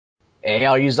Hey,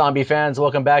 all you zombie fans,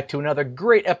 welcome back to another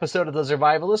great episode of The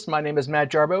Zurvivalist. My name is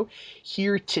Matt Jarbo,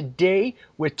 here today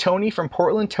with Tony from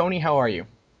Portland. Tony, how are you?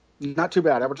 Not too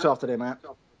bad. How about yourself today, Matt?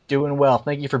 Doing well.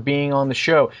 Thank you for being on the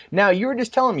show. Now, you were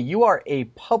just telling me you are a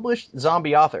published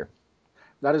zombie author.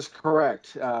 That is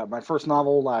correct. My first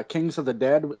novel, Kings of the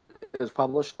Dead, is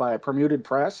published by Permuted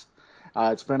Press.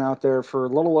 It's been out there for a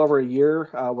little over a year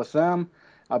with them.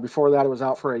 Before that, it was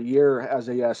out for a year as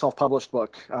a self-published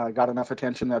book. Got enough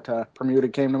attention that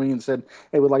Permuted came to me and said,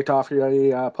 "Hey, we'd like to offer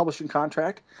you a publishing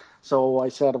contract." So I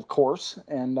said, "Of course."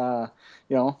 And I've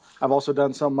also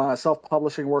done some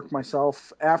self-publishing work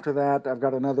myself. After that, I've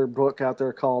got another book out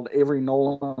there called Avery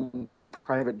Nolan,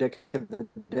 Private Dick of the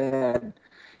Dead.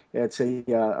 It's an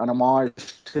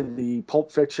homage to the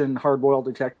pulp fiction hard-boiled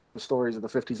detective stories of the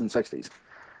 50s and 60s.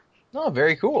 Oh,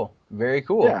 very cool. Very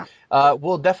cool. Yeah.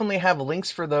 We'll definitely have links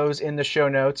for those in the show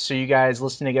notes so you guys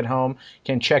listening at home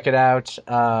can check it out.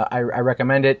 I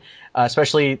recommend it,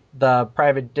 especially the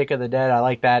Private Dick of the Dead. I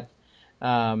like that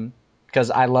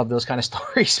because I love those kind of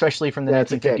stories, especially from the Yeah,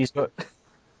 it's a 1950s. kick. But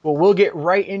well, we'll get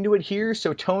right into it here.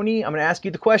 So, Tony, I'm going to ask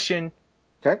you the question.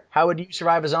 Okay. How would you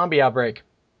survive a zombie outbreak?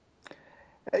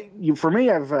 For me,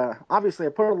 I've obviously I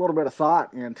put a little bit of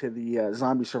thought into the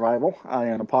zombie survival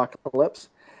and apocalypse.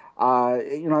 I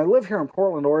live here in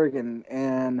Portland, Oregon,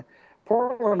 and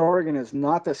Portland, Oregon is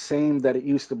not the same that it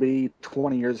used to be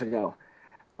 20 years ago.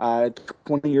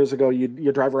 20 years ago,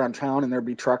 you drive around town and there'd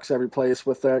be trucks every place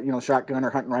with shotgun or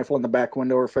hunting rifle in the back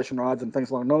window or fishing rods and things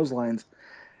along those lines.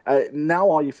 Now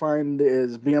all you find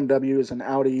is BMWs and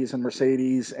Audis and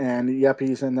Mercedes and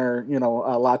Yuppies and their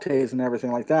lattes and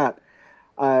everything like that.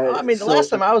 I mean, the last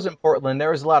time So I was in Portland,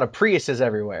 there was a lot of Priuses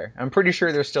everywhere. I'm pretty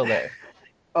sure they're still there.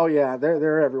 oh yeah,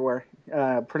 they're everywhere,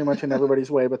 pretty much in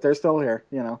everybody's way, but they're still here.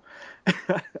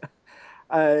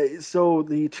 So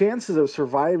the chances of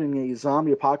surviving a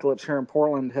zombie apocalypse here in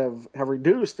Portland have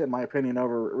reduced, in my opinion,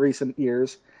 over recent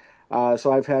years.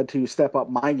 So I've had to step up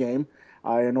my game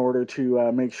in order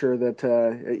to make sure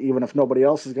that even if nobody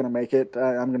else is going to make it,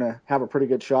 I'm going to have a pretty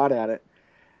good shot at it.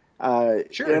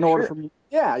 Sure, In order sure. for me,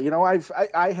 yeah,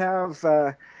 I have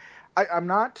I'm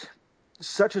not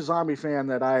such a zombie fan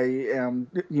that I am,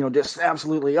 just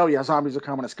absolutely, oh yeah, zombies are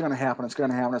coming. It's going to happen. It's going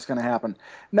to happen. It's going to happen.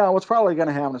 No, what's probably going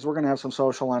to happen is we're going to have some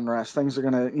social unrest. Things are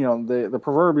going to, the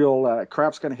proverbial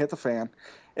crap's going to hit the fan,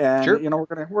 and Sure.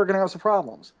 we're gonna have some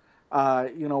problems.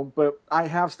 But I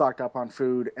have stocked up on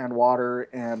food and water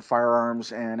and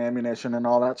firearms and ammunition and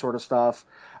all that sort of stuff.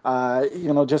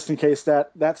 Just in case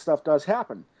that stuff does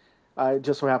happen. It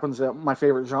just so happens that my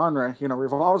favorite genre,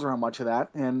 revolves around much of that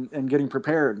and getting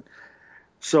prepared.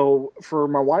 So for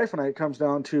my wife and I, it comes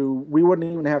down to we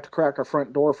wouldn't even have to crack our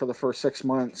front door for the first 6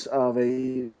 months of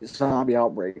a zombie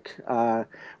outbreak.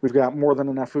 We've got more than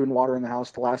enough food and water in the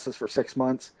house to last us for 6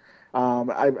 months.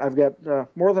 I've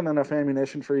got more than enough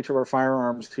ammunition for each of our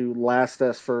firearms to last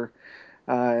us for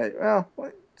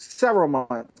several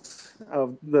months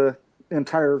of the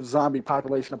entire zombie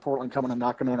population of Portland coming and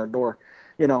knocking on our door.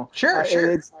 Sure,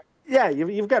 sure. It's yeah,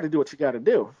 you've got to do what you got to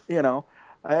do.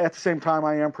 At the same time,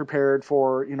 I am prepared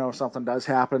for if something does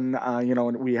happen.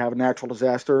 And we have a natural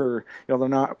disaster,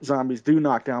 or zombies do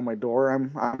knock down my door.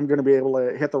 I'm going to be able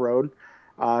to hit the road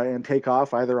and take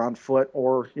off either on foot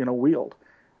or wheeled.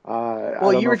 I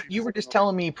Well, don't you know were if you were just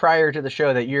telling me prior to the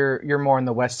show that you're more on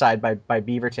the west side by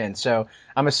Beaverton. So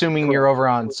I'm assuming you're correct. over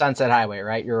on Sunset Highway,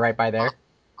 right? You're right by there.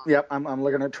 Yep, I'm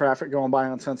looking at traffic going by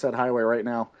on Sunset Highway right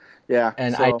now. Yeah,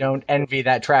 And I so don't envy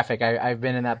that traffic. I've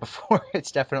been in that before.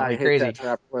 It's I definitely hate that crazy.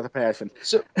 traffic with a passion.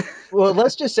 So, well,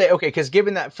 let's just say, okay, because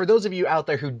given that, for those of you out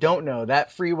there who don't know,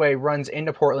 that freeway runs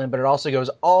into Portland, but it also goes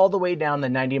all the way down the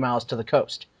 90 miles to the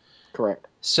coast. Correct.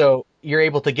 So you're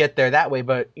able to get there that way,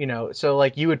 but, so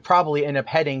like you would probably end up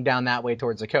heading down that way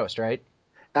towards the coast, right?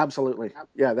 Absolutely.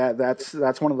 Yeah,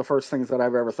 that's one of the first things that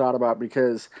I've ever thought about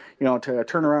because, to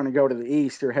turn around and go to the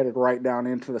east, you're headed right down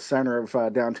into the center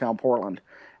of downtown Portland.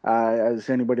 As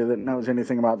anybody that knows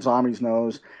anything about zombies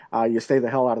knows, you stay the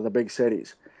hell out of the big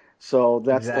cities. So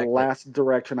that's the Exactly. last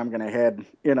direction I'm going to head.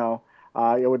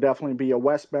 It would definitely be a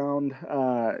westbound,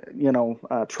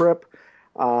 trip,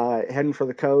 heading for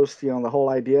the coast. The whole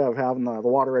idea of having the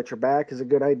water at your back is a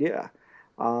good idea.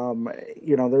 Um,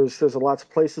 there's lots of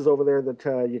places over there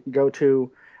that you can go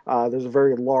to. There's a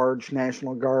very large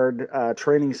National Guard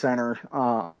training center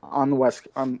on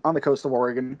on the coast of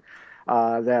Oregon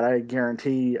that I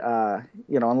guarantee,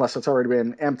 unless it's already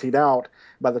been emptied out,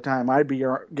 by the time I'd be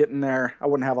getting there, I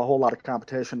wouldn't have a whole lot of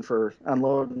competition for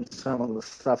unloading some of the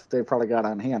stuff they probably got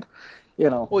on hand. You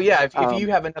know, Well, yeah, if um, you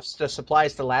have enough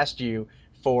supplies to last you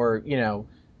for,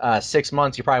 6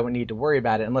 months, you probably wouldn't need to worry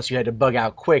about it unless you had to bug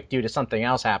out quick due to something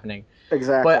else happening.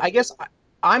 Exactly. But I guess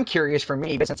I'm curious for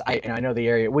me, since I know the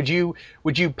area. Would you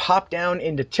pop down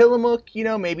into Tillamook?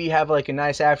 Maybe have like a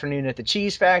nice afternoon at the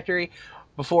cheese factory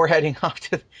before heading off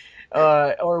to,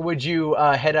 or would you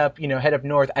head up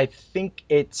north? I think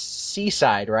it's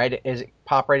Seaside, right? Is it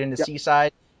pop right into Yep.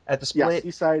 Seaside at the Yeah, split?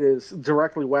 Seaside is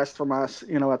directly west from us, at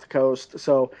the coast.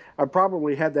 So I'd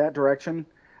probably head that direction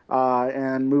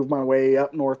and move my way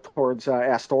up north towards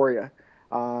Astoria.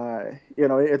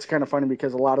 It's kind of funny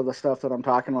because a lot of the stuff that I'm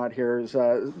talking about here is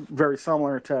very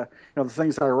similar to, the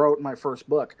things that I wrote in my first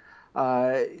book.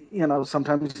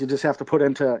 Sometimes you just have to put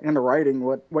into writing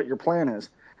what your plan is.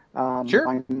 Sure.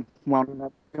 I'm wound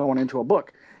up going into a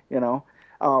book,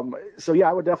 so yeah,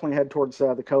 I would definitely head towards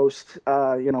the coast,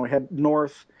 head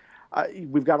north.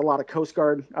 We've got a lot of Coast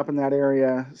Guard up in that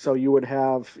area, so you would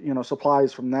have,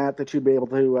 supplies from that you'd be able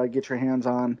to get your hands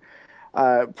on.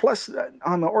 Plus,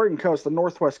 on the Oregon coast, the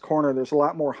northwest corner, there's a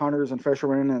lot more hunters and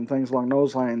fishermen and things along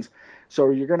those lines. So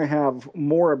you're going to have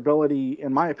more ability,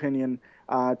 in my opinion,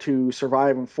 to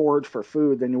survive and forage for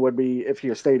food than you would be if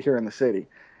you stayed here in the city.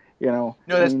 No,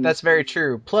 that's very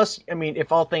true. Plus, I mean,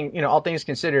 if all things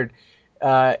considered,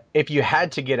 if you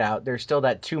had to get out, there's still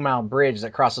that 2-mile bridge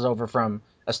that crosses over from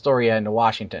Astoria into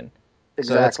Washington.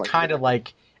 Exactly. So that's kind of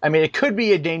like, I mean, it could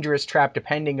be a dangerous trap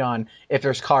depending on if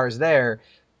there's cars there,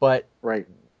 but right.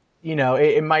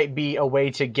 It might be a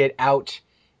way to get out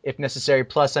if necessary.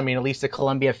 Plus, I mean, at least the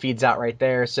Columbia feeds out right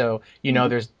there, so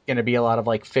there's going to be a lot of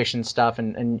like fish and stuff,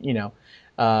 and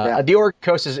the Oregon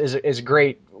coast is a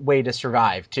great way to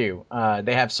survive too.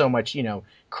 They have so much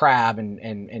crab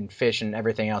and fish and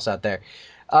everything else out there.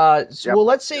 Well,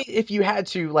 let's say if you had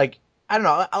to, like, I don't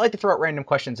know, I like to throw out random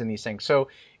questions in these things. So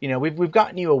we've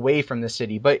gotten you away from the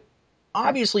city, but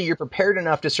obviously you're prepared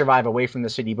enough to survive away from the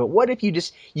city. But what if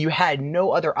you had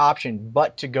no other option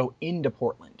but to go into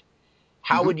Portland?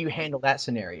 How would you handle that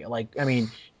scenario? Like, I mean,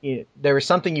 there was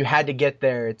something you had to get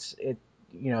there. It's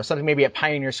something maybe at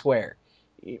Pioneer Square.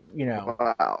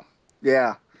 Wow.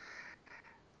 Yeah.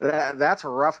 That's a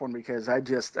rough one because I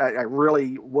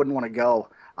really wouldn't want to go.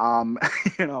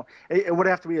 It would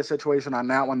have to be a situation on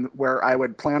that one where I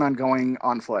would plan on going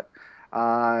on foot.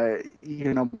 Because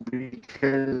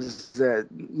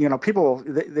people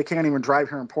they can't even drive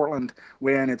here in Portland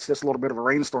when it's just a little bit of a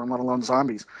rainstorm, let alone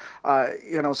zombies.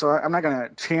 So I'm not going to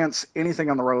chance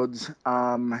anything on the roads.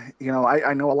 I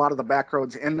know a lot of the back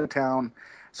roads into town.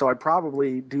 So I'd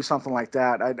probably do something like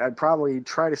that. I'd probably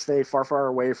try to stay far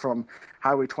away from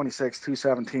Highway 26,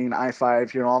 217,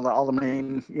 I-5, all the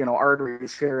main,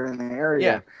 arteries here in the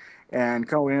area, and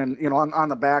go in, on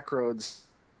the back roads,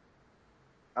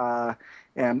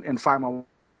 and find my way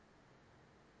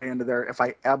into there if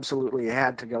I absolutely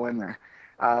had to go in there.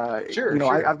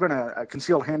 Sure. I've been a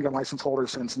concealed handgun license holder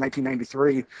since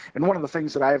 1993, and one of the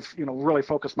things that I've really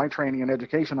focused my training and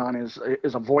education on is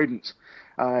avoidance.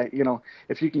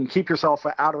 If you can keep yourself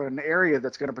out of an area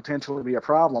that's going to potentially be a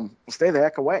problem, stay the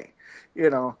heck away.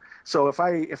 So if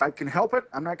I can help it,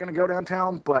 I'm not going to go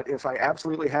downtown. But if I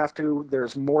absolutely have to,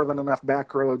 there's more than enough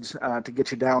back roads to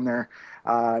get you down there.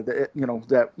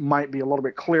 That might be a little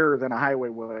bit clearer than a highway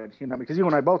would. Because you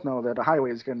and I both know that a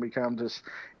highway is going to become just,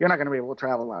 you're not going to be able to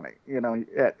travel on it.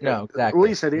 At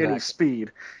least at any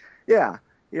speed. Yeah.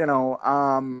 I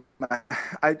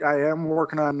am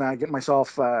working on getting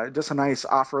myself just a nice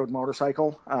off-road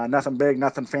motorcycle. Nothing big,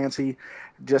 nothing fancy,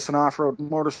 just an off-road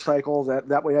motorcycle.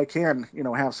 That way I can,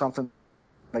 have something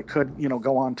that could,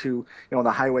 go on to, the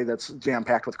highway that's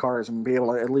jam-packed with cars and be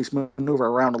able to at least maneuver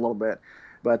around a little bit.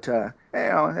 But at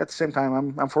the same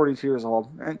time, I'm 42 years old,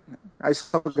 and I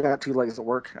still got 2 legs at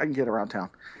work. I can get around town.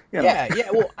 Yeah.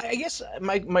 Well, I guess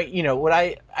my what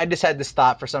I just had this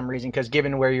thought for some reason, because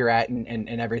given where you're at and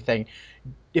everything,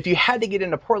 if you had to get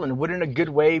into Portland, wouldn't a good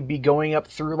way be going up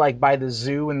through like by the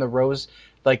zoo and the rose,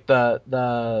 like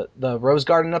the rose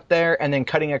garden up there, and then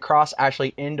cutting across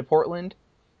actually into Portland?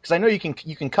 Because I know you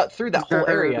can cut through that whole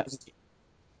area.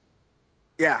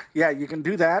 Yeah, you can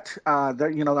do that.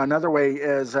 Another way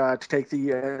is to take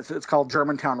it's called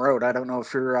Germantown Road. I don't know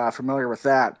if you're familiar with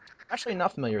that. Actually,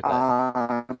 not familiar with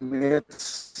that.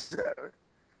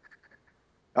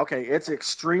 It's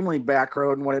extremely back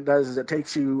road, and what it does is it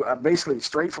takes you basically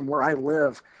straight from where I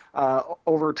live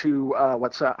over to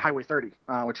Highway 30,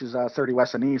 which is 30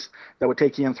 west and east. That would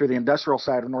take you in through the industrial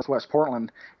side of Northwest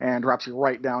Portland and drops you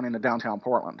right down into downtown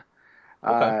Portland.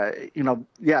 Okay.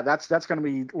 That's going to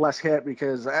be less hit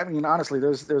because, I mean, honestly,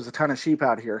 there's a ton of sheep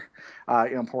out here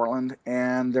in Portland,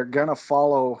 and they're going to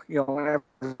follow,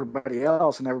 everybody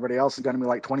else, and everybody else is going to be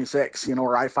like 26,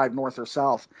 or I-5 north or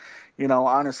south.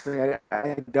 Honestly,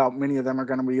 I doubt many of them are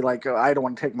going to be like, I don't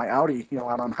want to take my Audi,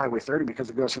 out on Highway 30 because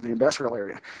it goes through the industrial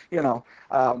area, Yeah.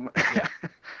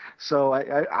 So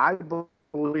I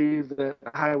believe that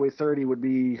Highway 30 would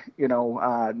be,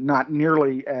 not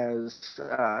nearly as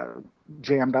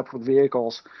jammed up with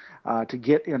vehicles to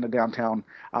get into downtown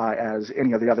as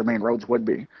any of the other main roads would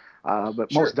be.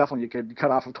 But Sure. most definitely you could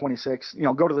cut off of 26,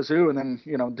 go to the zoo and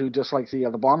then, do just like the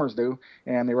bombers do.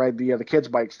 And they ride the kids'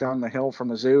 bikes down the hill from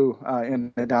the zoo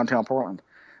in downtown Portland.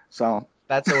 So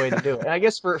That's the way to do it. And I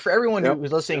guess for everyone Yep.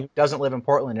 who's listening who doesn't live in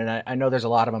Portland, and I know there's a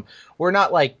lot of them, we're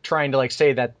not like trying to like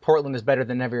say that Portland is better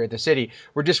than every other city.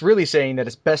 We're just really saying that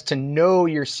it's best to know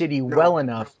your city well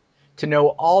enough to know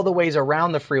all the ways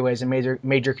around the freeways and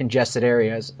major congested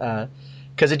areas.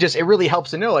 Because it really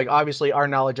helps to know. Like, obviously, our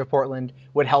knowledge of Portland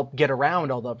would help get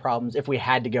around all the problems if we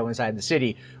had to go inside the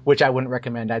city, which I wouldn't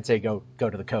recommend. I'd say go to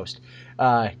the coast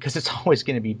because it's always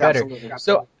going to be better. Absolutely.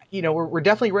 So, we're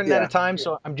definitely running out of time.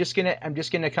 So I'm just gonna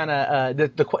kind of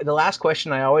the last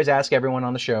question I always ask everyone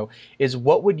on the show is,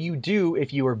 what would you do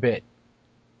if you were bit?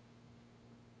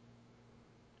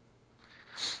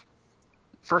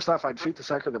 First off, I'd shoot the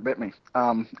sucker that bit me.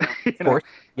 Of course.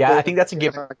 Yeah, I think that's a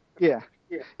given.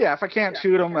 If I can't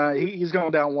shoot him, he's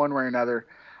going down one way or another.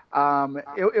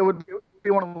 It would be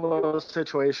one of those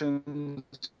situations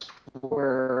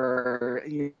where,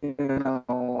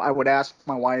 I would ask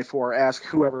my wife or ask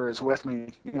whoever is with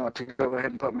me, to go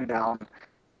ahead and put me down.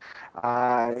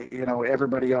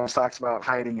 Everybody else talks about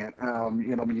hiding it.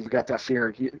 You've got that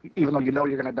fear. Even though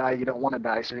you're going to die, you don't want to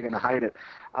die, so you're going to hide it.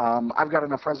 I've got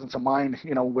enough presence of mind,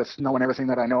 with knowing everything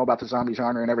that I know about the zombie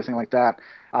genre and everything like that.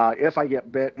 If I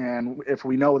get bit and if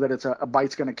we know that it's a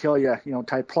bite's going to kill you,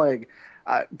 type plague,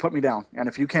 put me down. And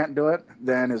if you can't do it,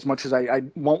 then as much as I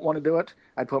won't want to do it,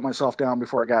 I'd put myself down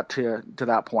before it got to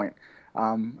that point.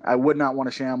 I would not want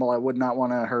to shamble. I would not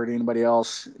want to hurt anybody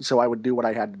else. So I would do what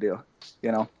I had to do,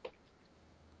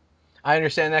 I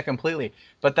understand that completely,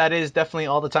 but that is definitely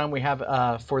all the time we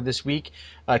have for this week.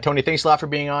 Tony, thanks a lot for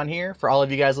being on here. For all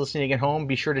of you guys listening at home,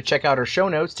 be sure to check out our show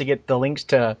notes to get the links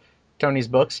to Tony's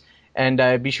books,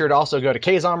 and be sure to also go to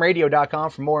kzomradio.com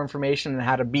for more information on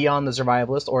how to be on The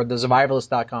Zurvivalist, or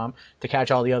thezurvivalist.com to catch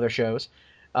all the other shows.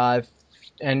 And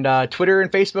Twitter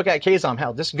and Facebook at KZOM.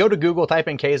 Hell, just go to Google, type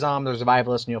in KZOM, The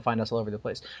Zurvivalist, and you'll find us all over the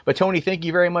place. But Tony, thank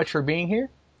you very much for being here.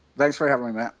 Thanks for having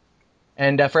me, Matt.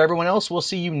 And for everyone else, we'll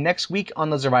see you next week on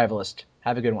The Zurvivalist.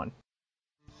 Have a good one.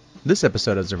 This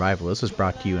episode of Zurvivalist was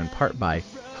brought to you in part by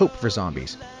Hope for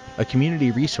Zombies, a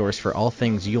community resource for all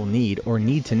things you'll need or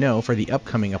need to know for the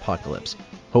upcoming apocalypse.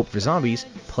 Hope for Zombies,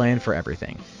 plan for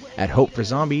everything at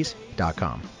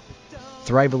hopeforzombies.com.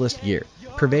 Thrivalist Gear,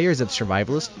 purveyors of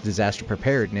survivalist, disaster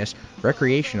preparedness,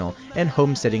 recreational, and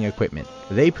homesteading equipment.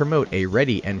 They promote a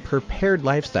ready and prepared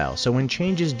lifestyle, so when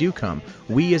changes do come,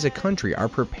 we as a country are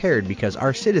prepared because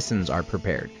our citizens are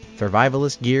prepared.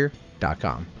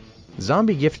 Thrivalistgear.com.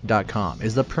 ZombieGift.com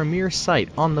is the premier site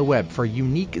on the web for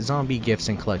unique zombie gifts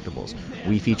and collectibles.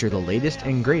 We feature the latest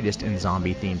and greatest in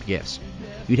zombie-themed gifts.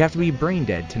 You'd have to be brain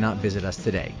dead to not visit us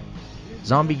today.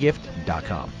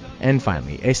 ZombieGift.com. And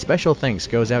finally, a special thanks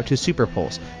goes out to Super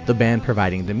Pulse, the band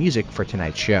providing the music for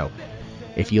tonight's show.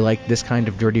 If you like this kind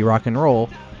of dirty rock and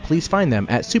roll, please find them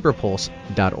at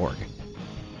superpulse.org.